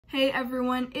Hey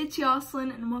everyone, it's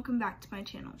Yoslyn and welcome back to my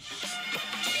channel. For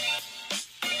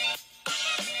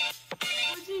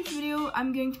today's video,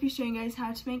 I'm going to be showing you guys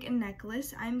how to make a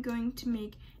necklace. I'm going to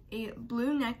make a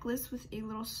blue necklace with a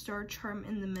little star charm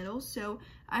in the middle. So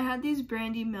I had these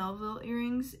Brandy Melville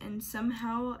earrings and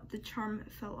somehow the charm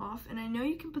fell off. And I know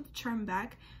you can put the charm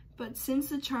back, but since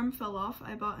the charm fell off,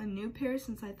 I bought a new pair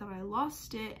since I thought I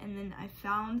lost it, and then I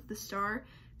found the star.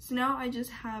 So now I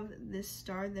just have this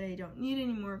star that I don't need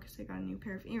anymore because I got a new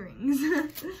pair of earrings.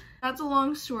 That's a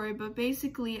long story, but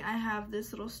basically I have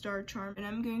this little star charm and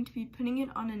I'm going to be putting it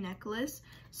on a necklace.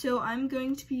 So I'm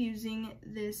going to be using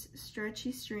this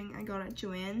stretchy string I got at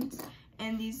Joann's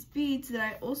and these beads that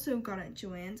I also got at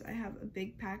Joann's. I have a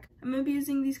big pack. I'm going to be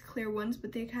using these clear ones,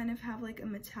 but they kind of have like a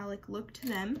metallic look to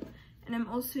them. And I'm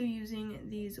also using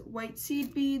these white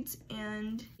seed beads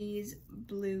and these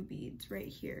blue beads right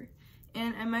here.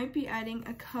 And I might be adding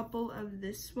a couple of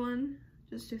this one,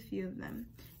 just a few of them,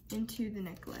 into the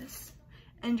necklace.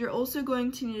 And you're also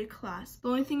going to need a clasp. The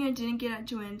only thing I didn't get at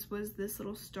Joann's was this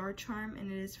little star charm,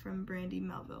 and it is from Brandy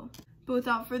Melville. But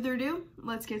without further ado,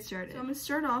 let's get started. So I'm gonna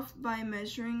start off by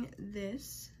measuring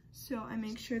this, so I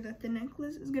make sure that the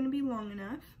necklace is gonna be long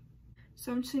enough.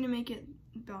 So I'm just gonna make it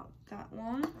about that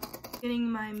long. Getting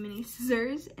my mini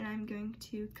scissors, and I'm going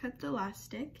to cut the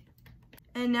elastic.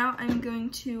 And now I'm going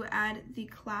to add the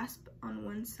clasp on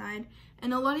one side.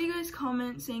 And a lot of you guys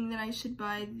comment saying that I should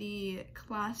buy the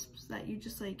clasps that you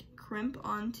just like crimp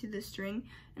onto the string.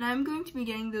 And I'm going to be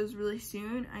getting those really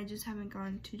soon. I just haven't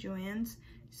gone to Joann's,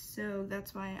 so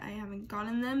that's why I haven't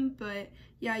gotten them. But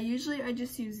yeah, usually I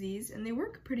just use these and they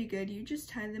work pretty good. You just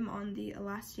tie them on the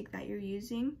elastic that you're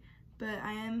using. But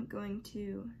I am going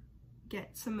to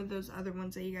get some of those other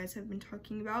ones that you guys have been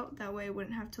talking about. That way I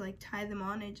wouldn't have to like tie them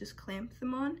on, I just clamp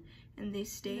them on and they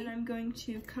stay. And then I'm going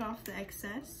to cut off the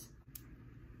excess.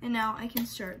 And now I can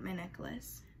start my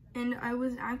necklace. And I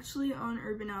was actually on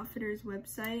Urban Outfitters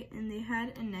website and they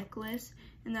had a necklace,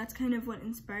 and that's kind of what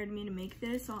inspired me to make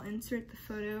this. I'll insert the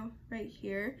photo right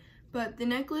here. But the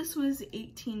necklace was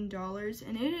 $18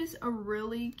 and it is a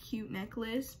really cute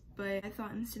necklace, but I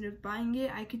thought instead of buying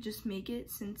it, I could just make it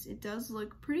since it does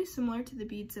look pretty similar to the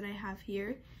beads that I have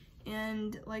here.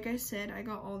 And like I said, I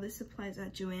got all the supplies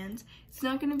at Joann's. It's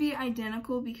not going to be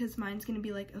identical because mine's going to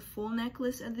be like a full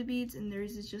necklace of the beads and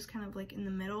theirs is just kind of like in the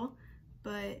middle,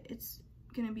 but it's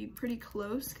going to be pretty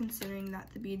close considering that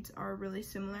the beads are really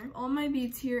similar. All my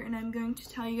beads here, and I'm going to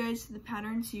tell you guys the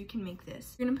pattern so you can make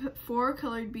this. You're going to put 4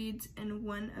 colored beads and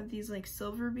 1 of these like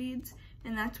silver beads,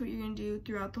 and that's what you're going to do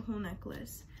throughout the whole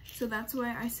necklace. So that's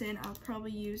why I said I'll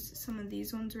probably use some of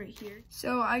these ones right here.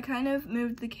 So I kind of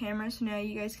moved the camera so now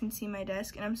you guys can see my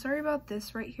desk, and I'm sorry about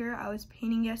this right here. I was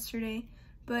painting yesterday,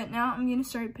 but now I'm going to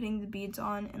start putting the beads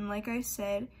on, and like I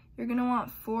said, you're going to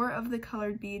want 4 of the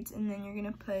colored beads and then you're going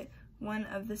to put 1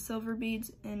 of the silver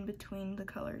beads in between the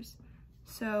colors.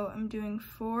 So I'm doing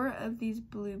 4 of these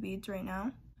blue beads right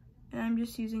now, and I'm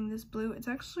just using this blue. It's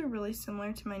actually really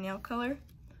similar to my nail color,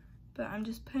 but I'm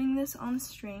just putting this on the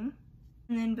string.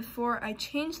 And then before I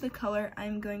change the color,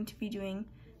 I'm going to be doing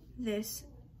this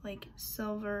like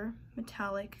silver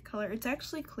metallic color. It's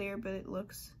actually clear, but it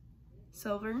looks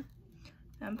silver.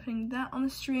 I'm putting that on the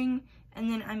string, and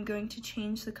then I'm going to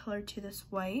change the color to this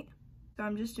white. So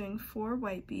I'm just doing 4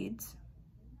 white beads.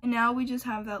 And now we just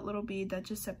have that little bead that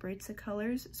just separates the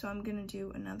colors. So I'm gonna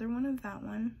do another one of that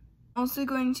one. Also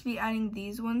going to be adding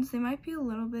these ones. They might be a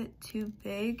little bit too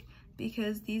big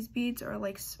because these beads are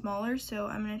like smaller. So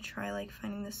I'm gonna try like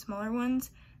finding the smaller ones.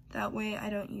 That way I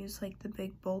don't use like the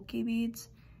big bulky beads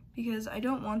because I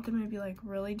don't want them to be like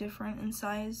really different in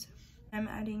size. I'm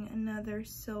adding another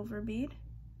silver bead.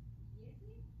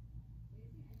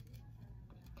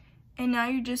 And now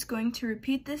you're just going to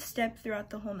repeat this step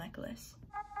throughout the whole necklace.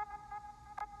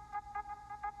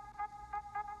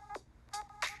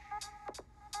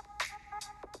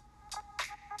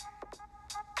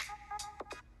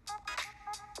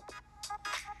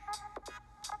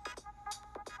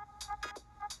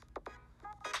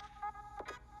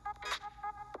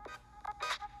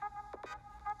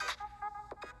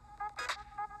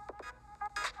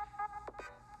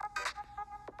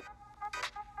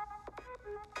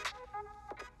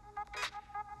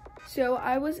 So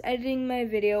I was editing my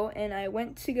video and I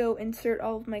went to go insert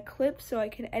all of my clips so I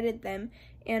could edit them,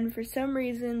 and for some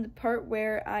reason the part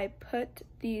where I put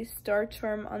the star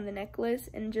charm on the necklace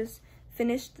and just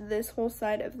finished this whole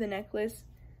side of the necklace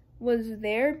was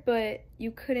there, but you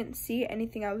couldn't see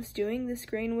anything I was doing. The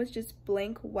screen was just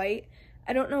blank white.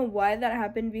 I don't know why that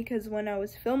happened because when I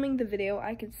was filming the video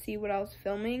I could see what I was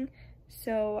filming,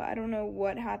 so I don't know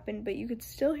what happened, but you could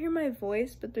still hear my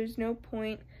voice, but there's no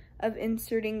point of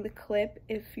inserting the clip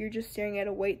if you're just staring at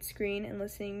a white screen and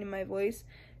listening to my voice.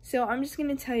 So I'm just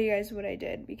going to tell you guys what I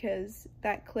did because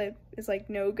that clip is like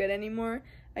no good anymore.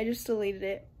 I just deleted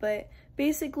it. But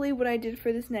basically what I did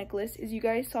for this necklace is you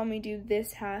guys saw me do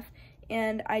this half,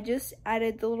 and I just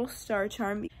added the little star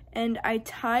charm, and I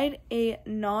tied a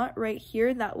knot right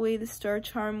here. That way the star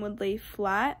charm would lay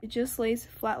flat. It just lays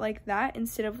flat like that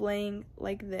instead of laying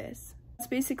like this. That's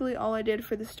basically all I did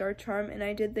for the star charm, and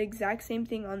I did the exact same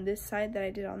thing on this side that I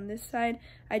did on this side.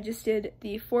 I just did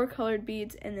the 4 colored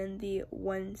beads and then the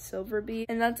 1 silver bead,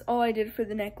 and that's all I did for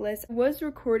the necklace. I was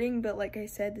recording, but like I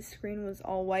said, the screen was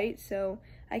all white, so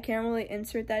I can't really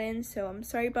insert that in, so I'm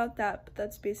sorry about that, but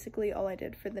that's basically all I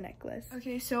did for the necklace.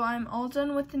 Okay, so I'm all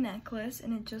done with the necklace,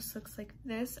 and it just looks like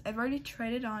this. I've already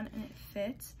tried it on, and it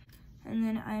fits. And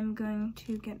then I'm going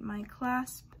to get my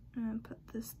clasp and put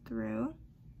this through.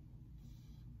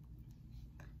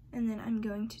 And then I'm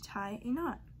going to tie a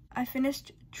knot. I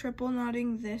finished triple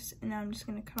knotting this, and now I'm just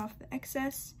going to cut off the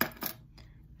excess.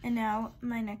 And now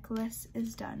my necklace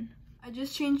is done. I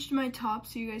just changed my top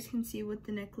so you guys can see what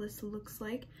the necklace looks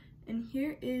like. And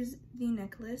here is the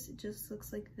necklace. It just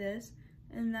looks like this.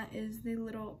 And that is the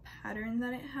little pattern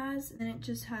that it has. And it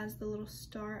just has the little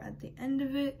star at the end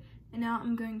of it. And now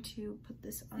I'm going to put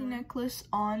this on the necklace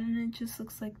on, and it just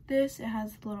looks like this. It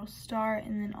has the little star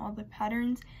and then all the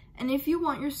patterns. And if you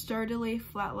want your star to lay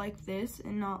flat like this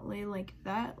and not lay like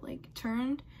that, like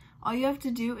turned, all you have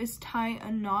to do is tie a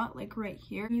knot like right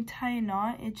here. When you tie a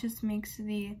knot, it just makes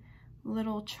the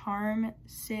little charm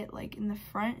sit like in the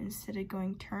front instead of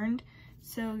going turned.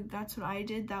 So that's what I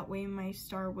did. That way my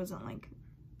star wasn't like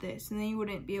this, and then you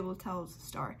wouldn't be able to tell it was a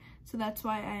star. So that's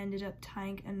why I ended up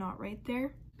tying a knot right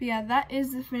there. But yeah, that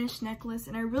is the finished necklace,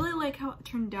 and I really like how it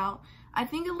turned out. I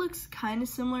think it looks kind of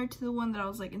similar to the one that I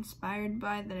was like inspired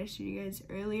by that I showed you guys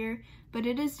earlier, but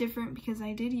it is different because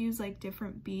I did use like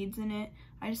different beads in it.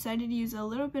 I decided to use a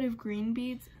little bit of green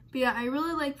beads. But yeah, I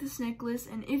really like this necklace,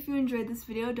 and if you enjoyed this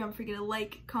video, don't forget to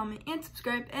like, comment, and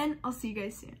subscribe, and I'll see you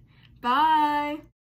guys soon. Bye!